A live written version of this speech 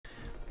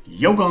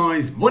Yo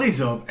guys, what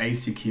is up?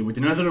 ASIC here with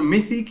another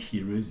Mythic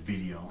Heroes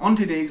video. On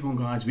today's one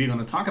guys, we're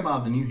gonna talk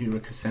about the new hero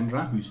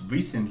Cassandra, who's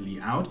recently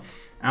out,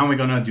 and we're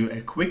gonna do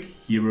a quick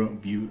hero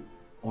view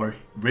or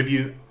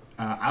review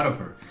out of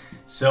her.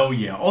 So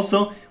yeah,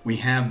 also we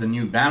have the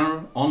new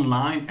banner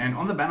online, and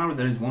on the banner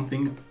there is one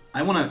thing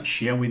I wanna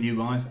share with you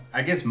guys.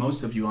 I guess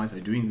most of you guys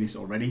are doing this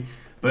already,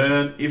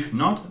 but if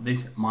not,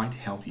 this might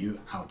help you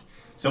out.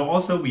 So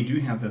also we do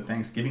have the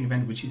Thanksgiving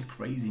event, which is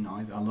crazy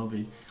nice. I love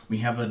it. We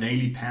have the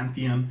daily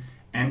Pantheon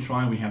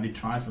entry. We have the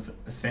Trials of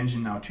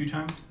Ascension now 2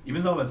 times.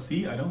 Even though, let's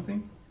see, I don't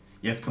think.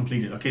 Yeah, it's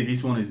completed. Okay,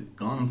 this one is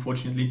gone,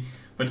 unfortunately.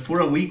 But for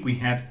a week, we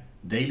had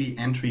daily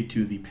entry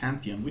to the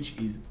Pantheon, which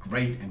is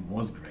great and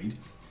was great.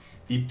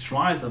 The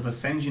Trials of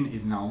Ascension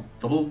is now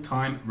double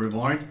time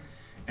reward.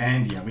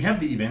 And yeah, we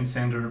have the event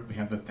center. We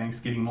have the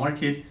Thanksgiving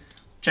market.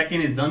 Check-in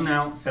is done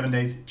now. 7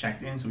 days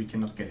checked in, so we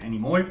cannot get any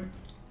more.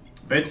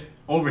 But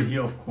over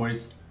here, of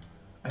course,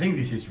 I think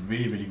this is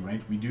really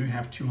great. We do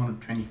have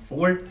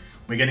 224.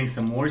 We're getting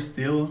some more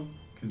still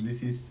because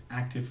this is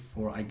active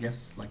for, I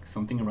guess, like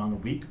something around a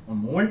week or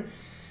more.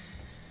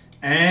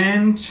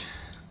 And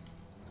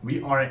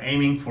we are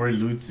aiming for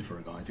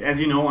Lucifer, guys.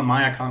 As you know, on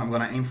my account, I'm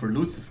going to aim for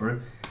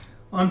Lucifer.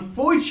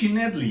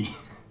 Unfortunately,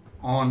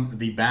 on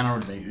the banner,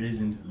 there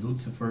isn't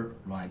Lucifer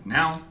right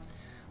now.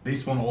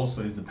 This one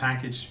also is the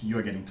package. You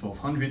are getting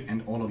 1200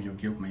 and all of your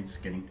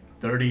guildmates getting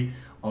 30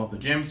 of the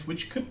gems,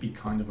 which could be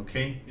kind of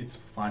okay. It's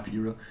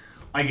 €5.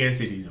 I guess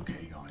it is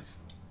okay, guys.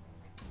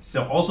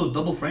 So also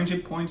double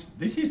friendship point.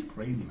 This is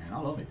crazy, man. I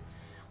love it.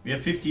 We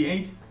have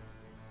 58.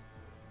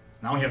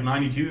 Now we have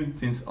 92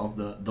 since of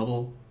the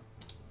double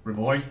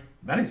reward.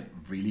 That is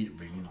really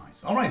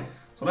nice. All right,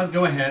 so let's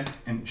go ahead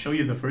and show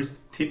you the first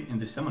tip in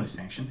the summoner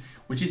section,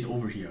 which is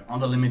over here on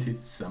the limited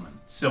summon.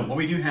 So what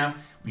we do have,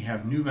 we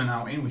have Nuva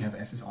now in, we have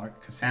SSR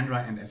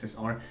Cassandra and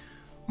SSR.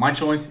 My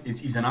choice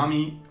is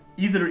Izanami.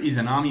 Either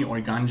Izanami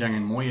or Ganjang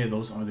and Moye,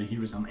 those are the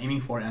heroes I'm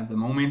aiming for at the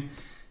moment.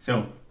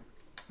 So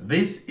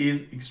this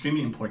is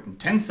extremely important.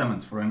 10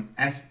 summons for an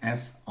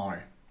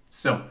SSR.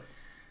 So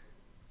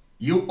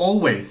you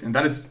always, and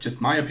that is just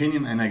my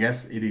opinion, and I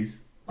guess it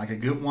is like a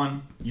good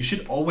one, you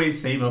should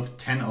always save up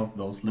 10 of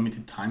those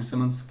limited time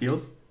summon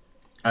scrolls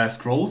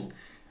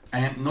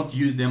and not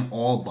use them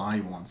all by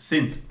one,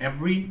 since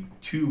every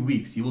 2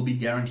 weeks you will be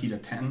guaranteed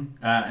an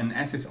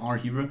SSR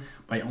hero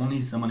by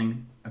only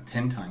summoning a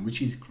 10 time,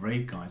 which is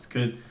great, guys,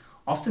 because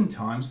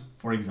oftentimes,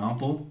 for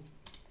example,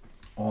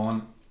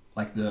 on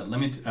like the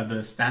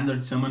the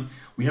standard summon,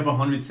 we have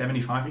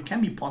 175. It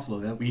can be possible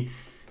that we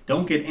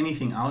don't get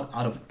anything out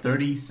of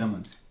 30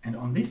 summons. And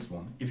on this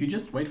one, if you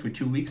just wait for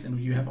 2 weeks and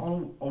you have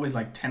always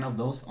like 10 of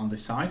those on the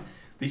side,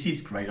 this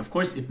is great. Of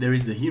course, if there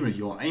is the hero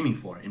you're aiming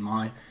for, in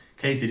my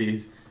case it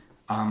is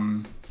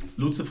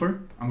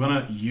Lucifer. I'm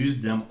gonna use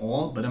them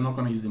all, but I'm not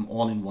gonna use them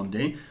all in one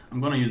day. I'm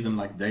gonna use them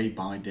like day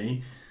by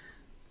day.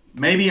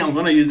 Maybe I'm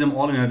gonna use them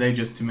all in a day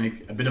just to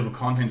make a bit of a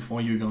content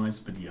for you guys.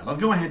 But yeah, let's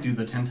go ahead and do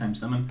the 10 time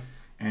summon.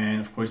 And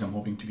of course, I'm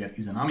hoping to get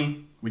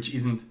Izanami, which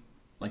isn't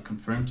like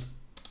confirmed.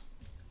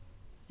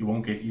 You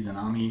won't get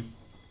Izanami,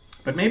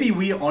 but maybe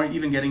we are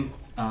even getting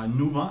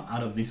Nuva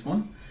out of this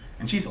one,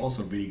 and she's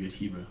also a really good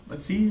hero.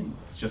 Let's see,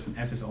 it's just an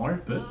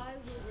SSR, but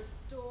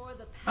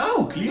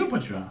oh,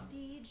 Cleopatra,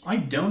 I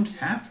don't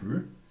have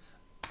her.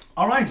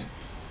 All right,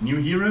 new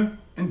hero,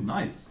 and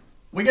nice.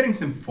 We're getting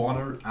some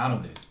fodder out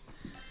of this.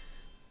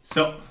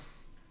 So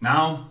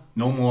now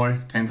no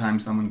more 10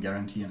 times summon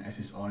guarantee on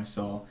SSR.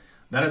 So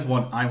that is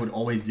what I would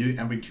always do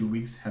every 2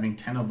 weeks, having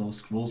 10 of those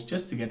scrolls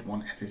just to get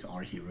one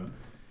SSR hero.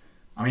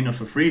 I mean, not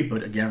for free,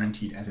 but a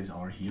guaranteed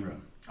SSR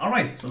hero. All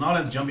right, so now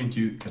let's jump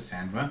into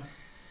Cassandra.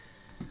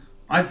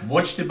 I've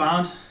watched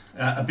about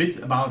a bit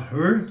about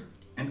her,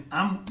 and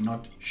I'm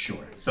not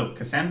sure. So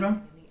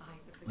Cassandra,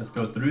 let's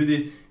go through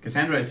this.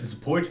 Cassandra is a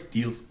support,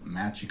 deals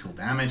magical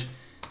damage,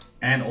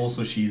 and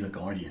also she's a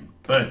guardian.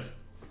 But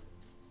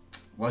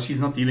while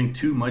she's not dealing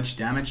too much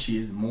damage, she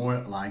is more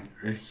like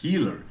a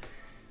healer.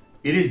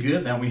 It is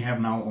good that we have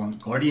now on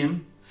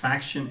Guardian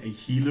faction a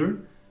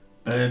healer,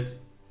 but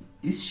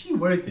is she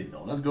worth it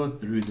though? Let's go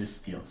through the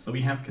skills. So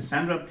we have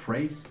Cassandra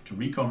prays to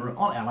recover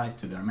all allies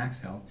to their max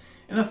health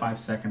in the 5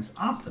 seconds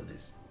after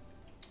this.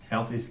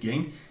 Health is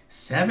gained.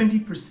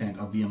 70%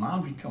 of the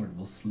amount recovered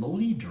will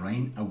slowly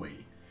drain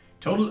away.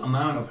 Total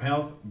amount of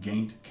health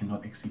gained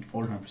cannot exceed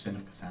 400%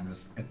 of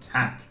Cassandra's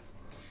attack.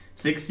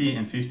 60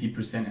 and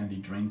 50%, and the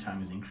drain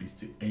time is increased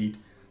to 8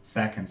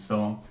 seconds.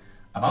 So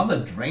about the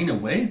drain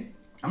away,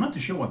 I'm not too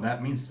sure what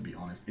that means, to be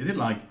honest. Is it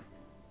like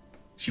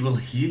she will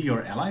heal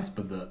your allies,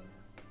 but the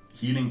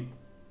healing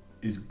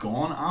is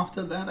gone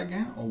after that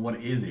again, or what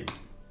is it?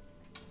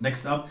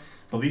 Next up,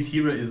 so this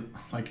hero is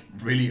like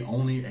really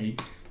only a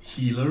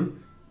healer.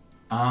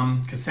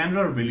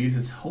 Cassandra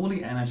releases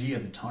holy energy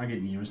at the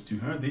target nearest to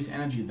her. This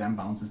energy then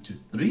bounces to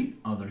 3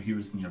 other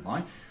heroes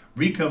nearby,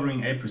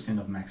 recovering 8%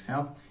 of max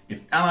health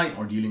if ally,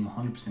 or dealing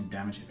 100%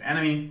 damage if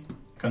enemy.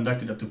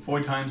 Conducted up to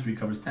 4 times,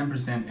 recovers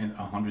 10% and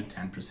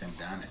 110%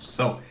 damage.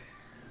 So,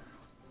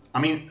 I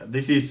mean,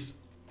 this is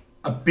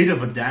a bit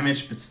of a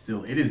damage, but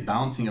still, it is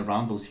bouncing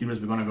around those heroes.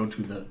 We're gonna go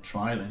to the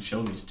trial and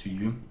show this to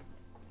you.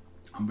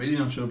 I'm really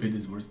not sure if it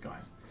is worth,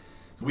 guys.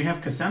 So we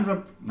have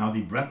Cassandra, now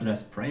the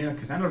Breathless Prayer.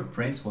 Cassandra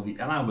prays for the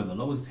ally with the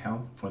lowest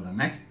health for the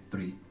next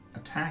 3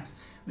 attacks.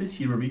 This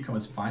hero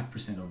recovers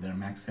 5% of their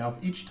max health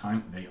each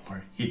time they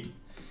are hit.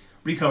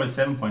 Recovers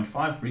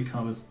 7.5,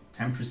 recovers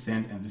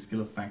 10%, and the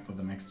skill effect for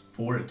the next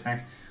 4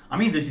 attacks. I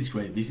mean, this is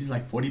great. This is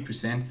like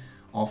 40%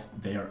 of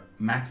their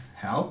max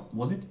health,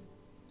 was it?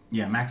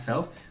 Yeah, max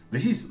health.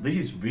 This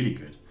is really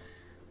good.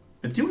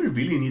 But do we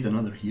really need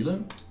another healer?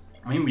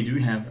 I mean, we do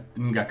have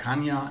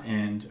Ngakanya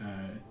and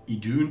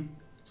Idun,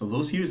 so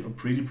those heroes are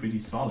pretty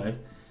solid.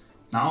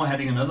 Now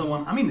having another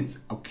one, I mean, it's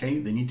okay.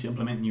 They need to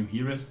implement new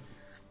heroes,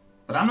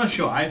 but I'm not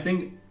sure. I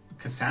think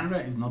Cassandra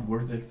is not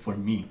worth it for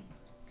me.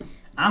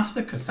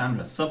 After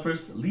Cassandra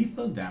suffers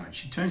lethal damage,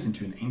 she turns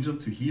into an angel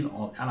to heal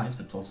all allies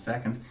for 12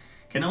 seconds.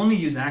 Can only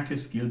use active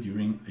skill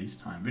during this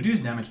time. Reduce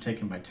damage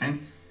taken by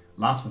 10,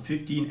 lasts for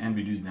 15, and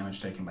reduce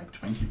damage taken by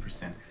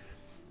 20%.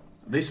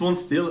 This one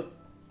still,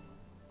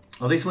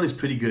 well, this one is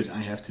pretty good, I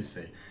have to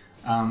say.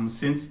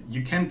 Since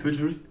you can put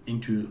her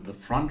into the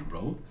front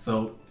row,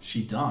 so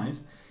she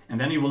dies, and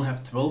then you will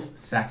have 12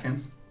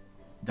 seconds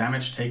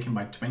damage taken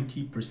by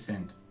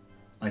 20%.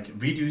 Like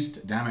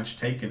reduced damage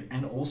taken,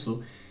 and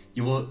also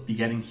you will be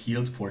getting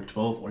healed for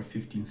 12 or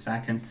 15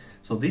 seconds.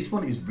 So this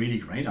one is really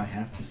great, I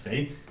have to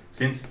say,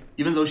 since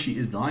even though she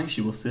is dying,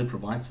 she will still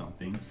provide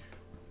something.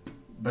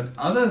 But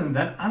other than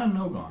that, I don't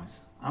know,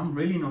 guys. I'm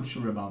really not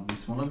sure about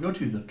this one. Let's go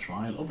to the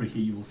trial. Over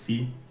here you will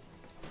see.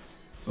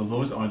 So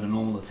those are the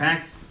normal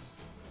attacks.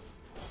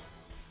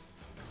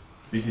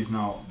 This is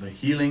now the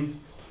healing.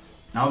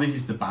 Now this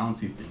is the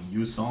bouncy thing.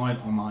 You saw it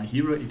on my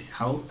hero. It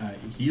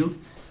healed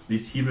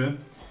this hero.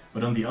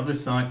 But on the other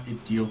side,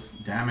 it dealt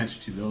damage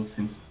to those,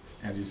 since,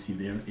 as you see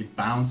there, it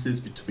bounces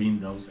between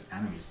those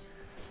enemies.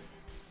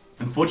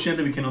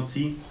 Unfortunately, we cannot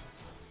see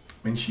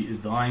when she is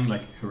dying,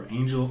 like her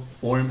angel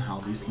form, how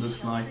this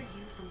looks like.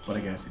 But I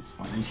guess it's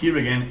fine. And here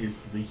again is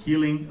the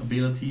healing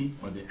ability,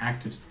 or the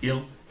active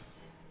skill.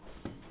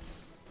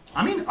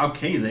 I mean,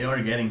 okay, they are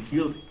getting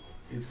healed.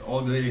 It's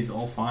all good, it's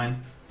all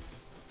fine.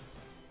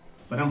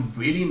 But I'm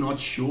really not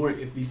sure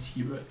if this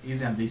hero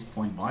is at this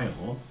point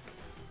viable.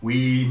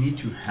 We need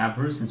to have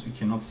her, since we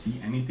cannot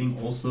see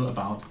anything also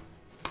about,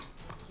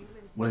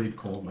 what is it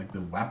called, like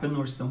the weapon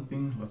or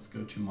something. Let's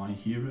go to my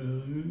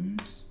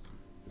heroes.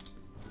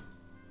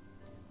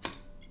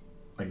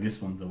 Like this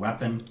one, the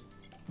weapon.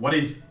 What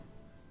is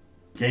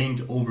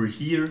gained over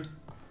here?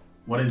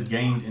 What is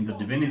gained in the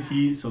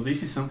divinity? So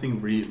this is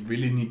something we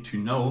really need to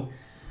know.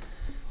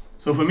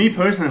 So for me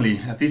personally,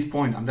 at this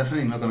point, I'm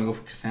definitely not going to go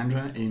for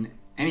Cassandra in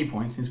any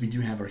point, since we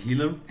do have our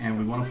healer, and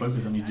we want to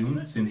focus on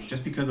Idun, since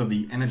just because of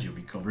the energy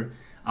recover.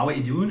 Our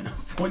Idun,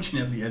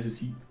 unfortunately, as you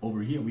see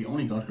over here, we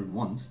only got her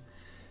once.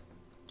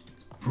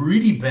 It's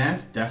pretty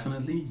bad,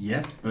 definitely,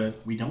 yes,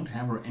 but we don't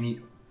have her any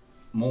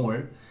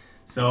more.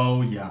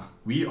 So yeah,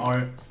 we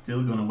are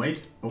still gonna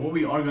wait, but what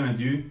we are gonna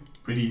do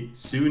pretty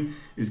soon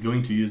is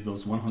going to use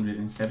those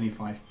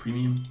 175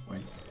 premium,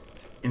 right?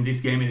 In this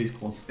game it is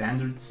called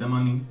standard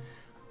summoning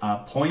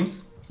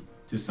points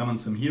to summon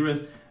some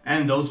heroes,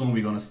 and those one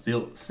we're gonna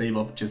still save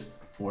up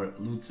just for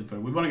Lucifer.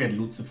 We wanna get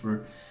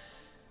Lucifer,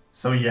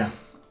 so yeah,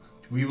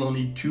 we will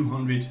need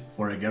 200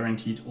 for a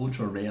guaranteed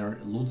ultra rare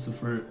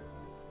Lucifer.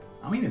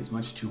 I mean, it's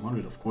much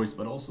 200 of course,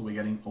 but also we're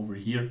getting over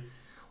here.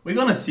 We're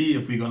gonna see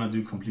if we're gonna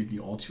do completely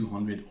all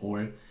 200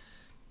 or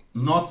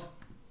not.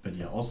 But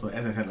yeah, also,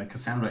 as I said, like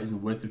Cassandra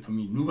isn't worth it for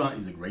me. Nuva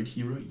is a great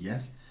hero,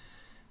 yes.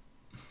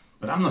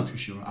 But I'm not too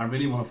sure. I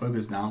really want to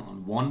focus down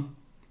on one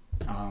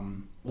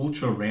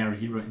ultra rare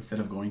hero instead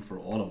of going for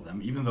all of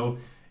them. Even though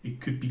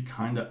it could be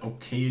kind of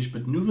okayish.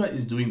 But Nuva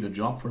is doing the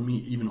job for me,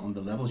 even on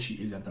the level she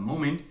is at the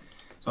moment.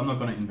 So I'm not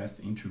going to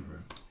invest into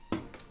her.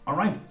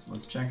 Alright, so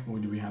let's check.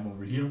 What do we have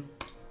over here?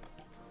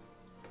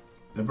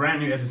 The brand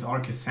new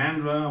SSR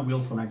Cassandra.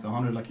 We'll select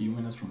 100 lucky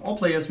winners from all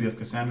players who have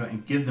Cassandra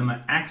and give them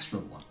an extra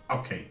one.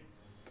 Okay.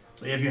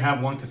 So if you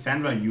have one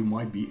Cassandra, you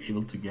might be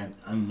able to get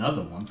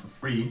another one for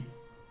free.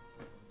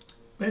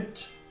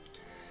 But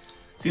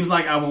seems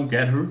like I won't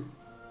get her.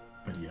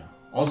 But yeah.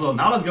 Also,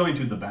 now let's go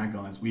into the bag,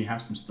 guys. We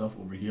have some stuff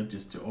over here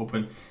just to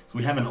open. So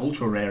we have an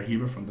ultra rare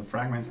hero from the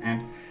Fragments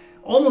and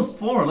almost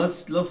 4.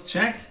 Let's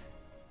check.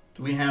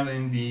 Do we have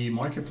in the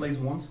marketplace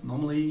ones?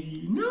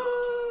 Normally, no.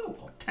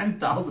 Oh,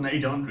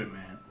 10,800,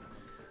 man.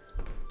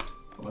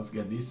 But let's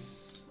get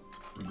this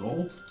for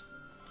gold.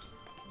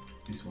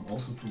 This one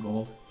also for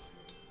gold.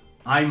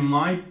 I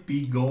might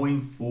be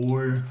going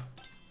for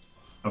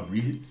a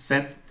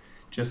reset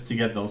just to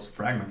get those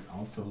fragments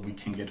out so we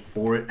can get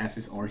 4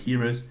 SSR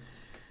Heroes.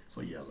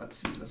 So yeah, let's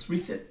see. Let's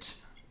reset.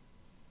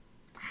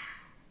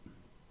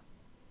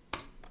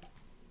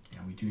 Yeah,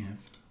 we do have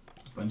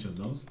a bunch of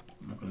those.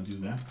 I'm not going to do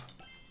that.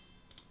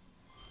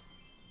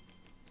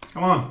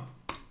 Come on.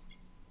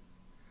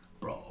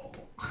 Bro.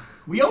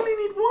 We only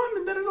need one,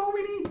 and that is all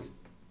we need.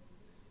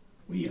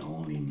 We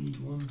only need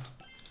one.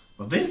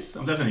 But this,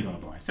 I'm definitely going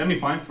to buy.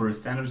 75 for a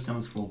standard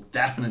summon scroll.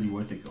 Definitely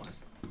worth it,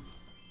 guys.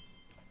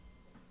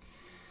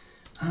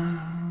 How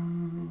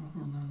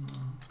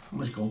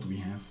much gold do we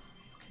have?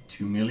 Okay,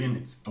 2 million.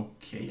 It's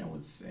okay, I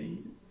would say.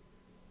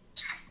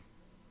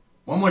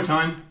 One more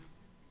time.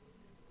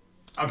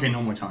 Okay,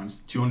 no more times.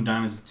 200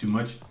 diamonds is too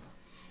much.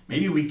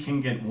 Maybe we can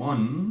get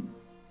one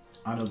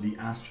out of the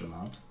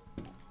astronaut.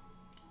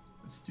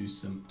 Let's do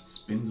some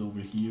spins over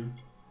here.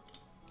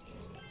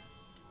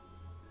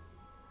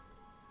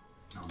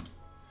 No.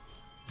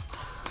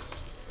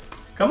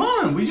 Come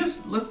on, we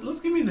just let's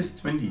give me this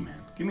 20, man.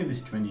 Give me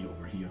this 20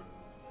 over here.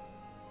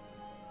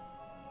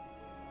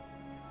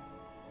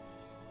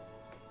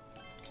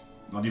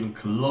 Not even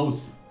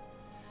close.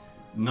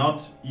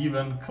 Not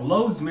even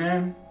close,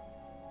 man.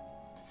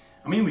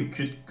 I mean, we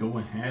could go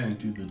ahead and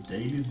do the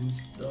dailies and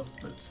stuff,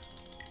 but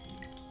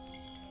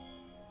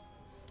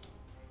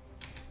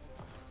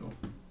let's go.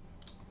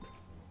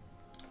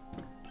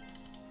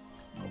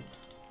 Nope.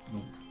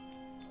 Nope.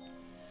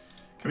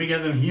 Can we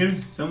get them here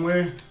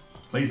somewhere?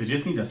 Please, I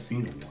just need a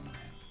single one.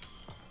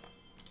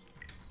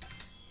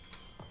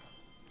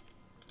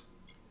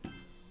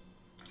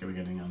 Okay, we're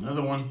getting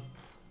another one.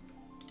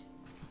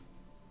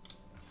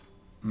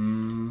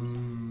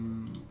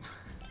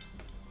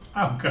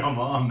 Oh, come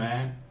on,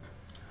 man.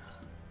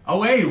 Oh,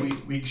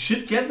 wait, we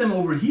should get them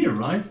over here,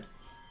 right?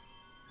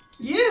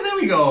 Yeah, there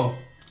we go.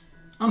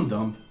 I'm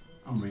dumb.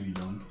 I'm really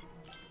dumb.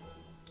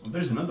 Well,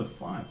 there's another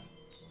 5.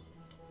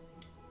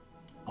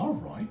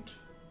 Alright.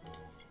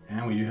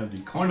 And we do have the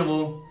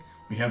carnival.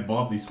 We have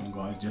bought this one,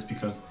 guys, just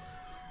because...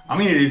 I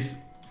mean, it is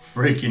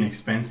freaking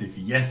expensive,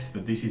 yes,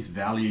 but this is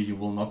value you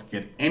will not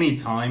get any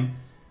time,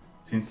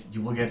 since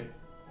you will get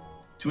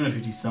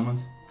 250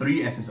 summons,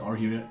 3 SSR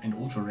here, and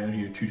ultra rare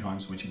here 2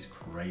 times, which is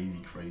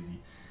crazy.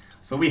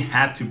 So we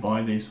had to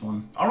buy this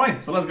one.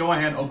 Alright, so let's go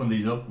ahead and open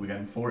these up. We're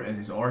getting 4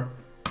 SSR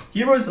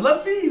Heroes.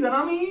 Let's see,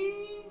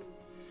 Zanami!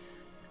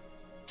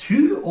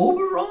 2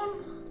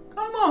 Oberon?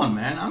 Come on,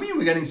 man. I mean,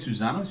 we're getting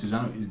Susano.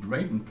 Susano is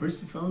great, and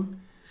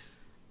Persephone.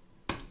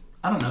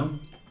 I don't know.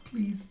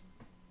 Please.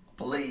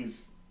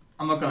 Please.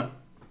 I'm not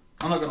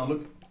gonna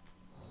look.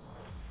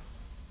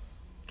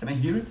 Can I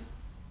hear it?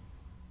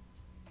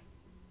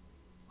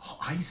 Oh,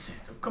 I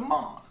said, oh, come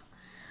on.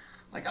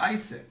 Like I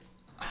said.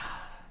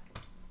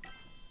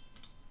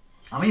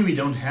 I mean, we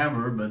don't have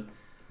her, but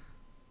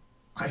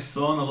I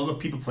saw a lot of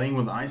people playing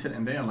with Iset,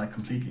 and they are like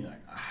completely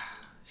like,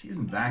 she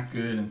isn't that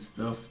good and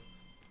stuff.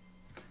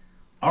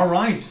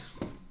 Alright.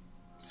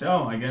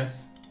 So, I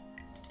guess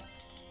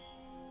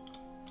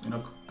we're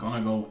not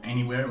gonna go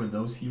anywhere with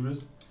those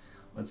heroes.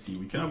 Let's see,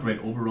 we can upgrade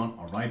Oberon.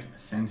 Alright,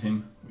 send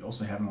him. We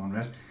also have him on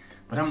red.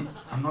 But I'm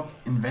not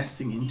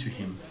investing into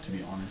him, to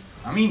be honest.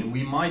 I mean,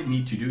 we might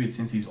need to do it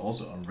since he's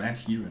also a red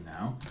hero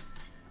now.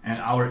 And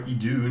our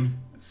Idun,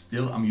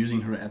 still I'm using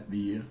her at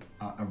the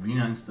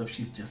arena and stuff.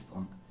 She's just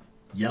on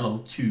yellow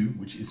too,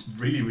 which is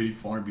really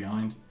far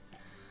behind.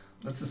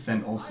 Let's just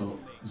send also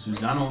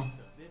Susano.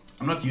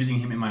 I'm not using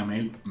him in my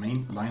main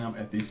lineup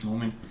at this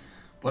moment.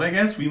 But I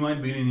guess we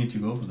might really need to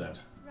go for that.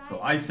 So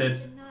I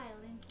said,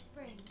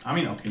 I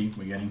mean, okay,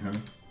 we're getting her.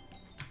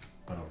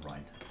 But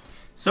alright.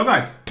 So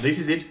guys, this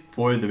is it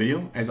for the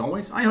video. As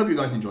always, I hope you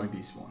guys enjoyed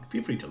this one.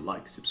 Feel free to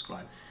like,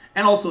 subscribe,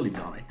 and also leave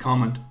down a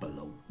comment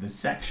below the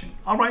section.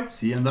 Alright,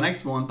 see you in the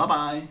next one. Bye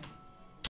bye.